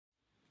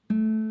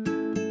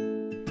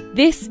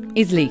This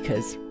is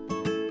Leakers.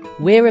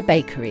 We're a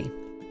bakery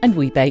and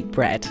we bake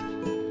bread.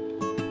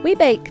 We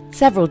bake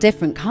several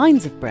different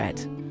kinds of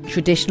bread.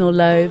 Traditional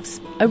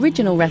loaves,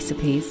 original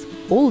recipes,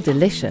 all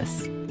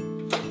delicious.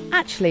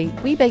 Actually,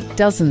 we bake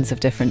dozens of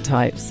different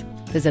types.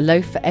 There's a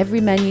loaf for every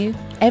menu,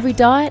 every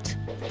diet,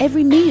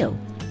 every meal.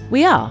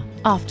 We are,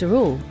 after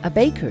all, a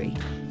bakery,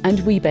 and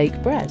we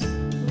bake bread.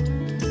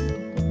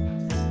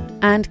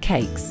 And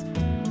cakes.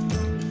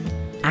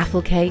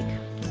 Apple cake,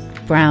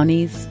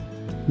 brownies,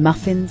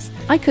 muffins.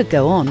 I could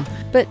go on,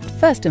 but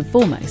first and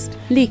foremost,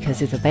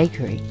 Leakers is a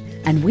bakery,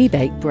 and we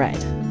bake bread.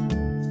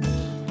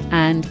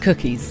 And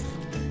cookies.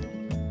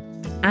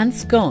 And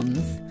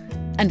scones,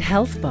 and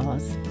health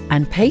bars,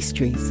 and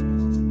pastries.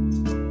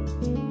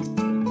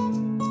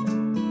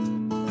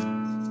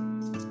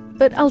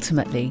 But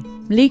ultimately,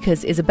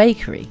 Leakers is a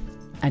bakery,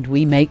 and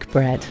we make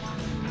bread.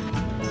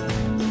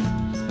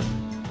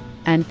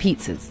 And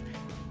pizzas,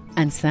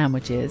 and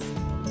sandwiches,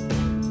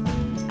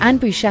 and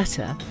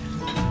bruschetta,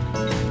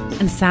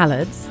 and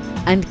salads,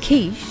 and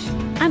quiche,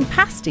 and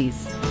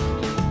pasties.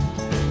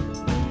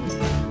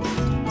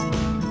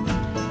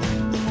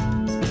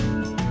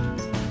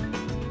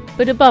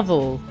 But above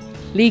all,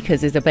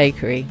 Leakers is a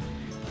bakery,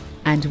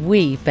 and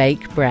we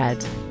bake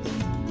bread.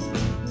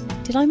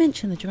 Did I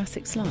mention the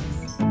Jurassic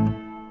slice?